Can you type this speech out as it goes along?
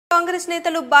కాంగ్రెస్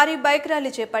నేతలు భారీ bike rally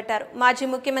చేపట్టారు. మాజీ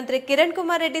ముఖ్యమంత్రి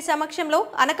కిరణ్కుమార్ రెడ్డి సమక్షంలో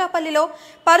అనకాపల్లిలో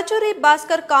పరుచూరి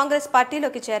భాస్కర్ కాంగ్రెస్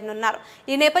పార్టీలోకి చేరనున్నారు.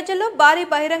 ఈ నేపథ్యంలో భారీ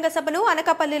బహిరంగ సభను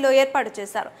అనకాపల్లిలో ఏర్పాటు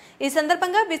చేశారు. ఈ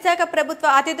సందర్భంగా విశాఖ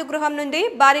ప్రభుత్వ అతిథి గృహం నుండి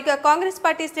భారీగా కాంగ్రెస్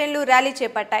పార్టీ శ్రేణులు ర్యాలీ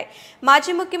చేపట్టాయి.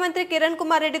 మాజీ ముఖ్యమంత్రి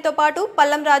కిరణ్కుమార్ రెడ్డితో పాటు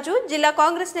పల్లం రాజు, జిల్లా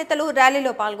కాంగ్రెస్ నేతలు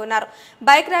ర్యాలీలో పాల్గొన్నారు.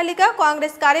 బైక్ ర్యాలీగా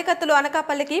కాంగ్రెస్ కార్యకర్తలు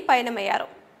అనకాపల్లికి పయనమయ్యారు.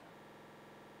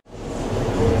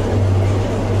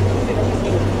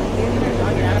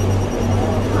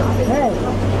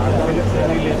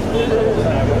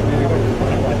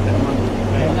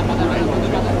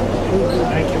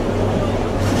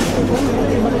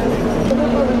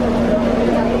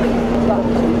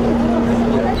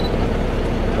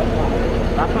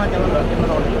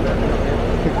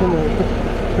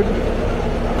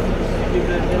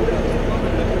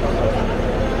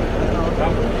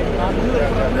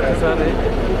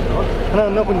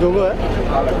 అన్న కొంచెం జోగు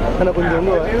అన్న కొంచెం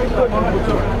జోగు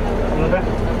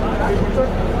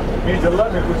మీ జిల్లా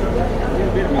మీరు కూర్చోండి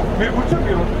మీరు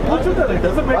కూర్చోండి కూర్చుంటారు it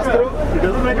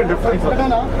doesn't make a difference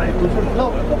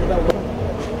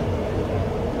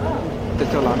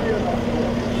తెచ్చాలా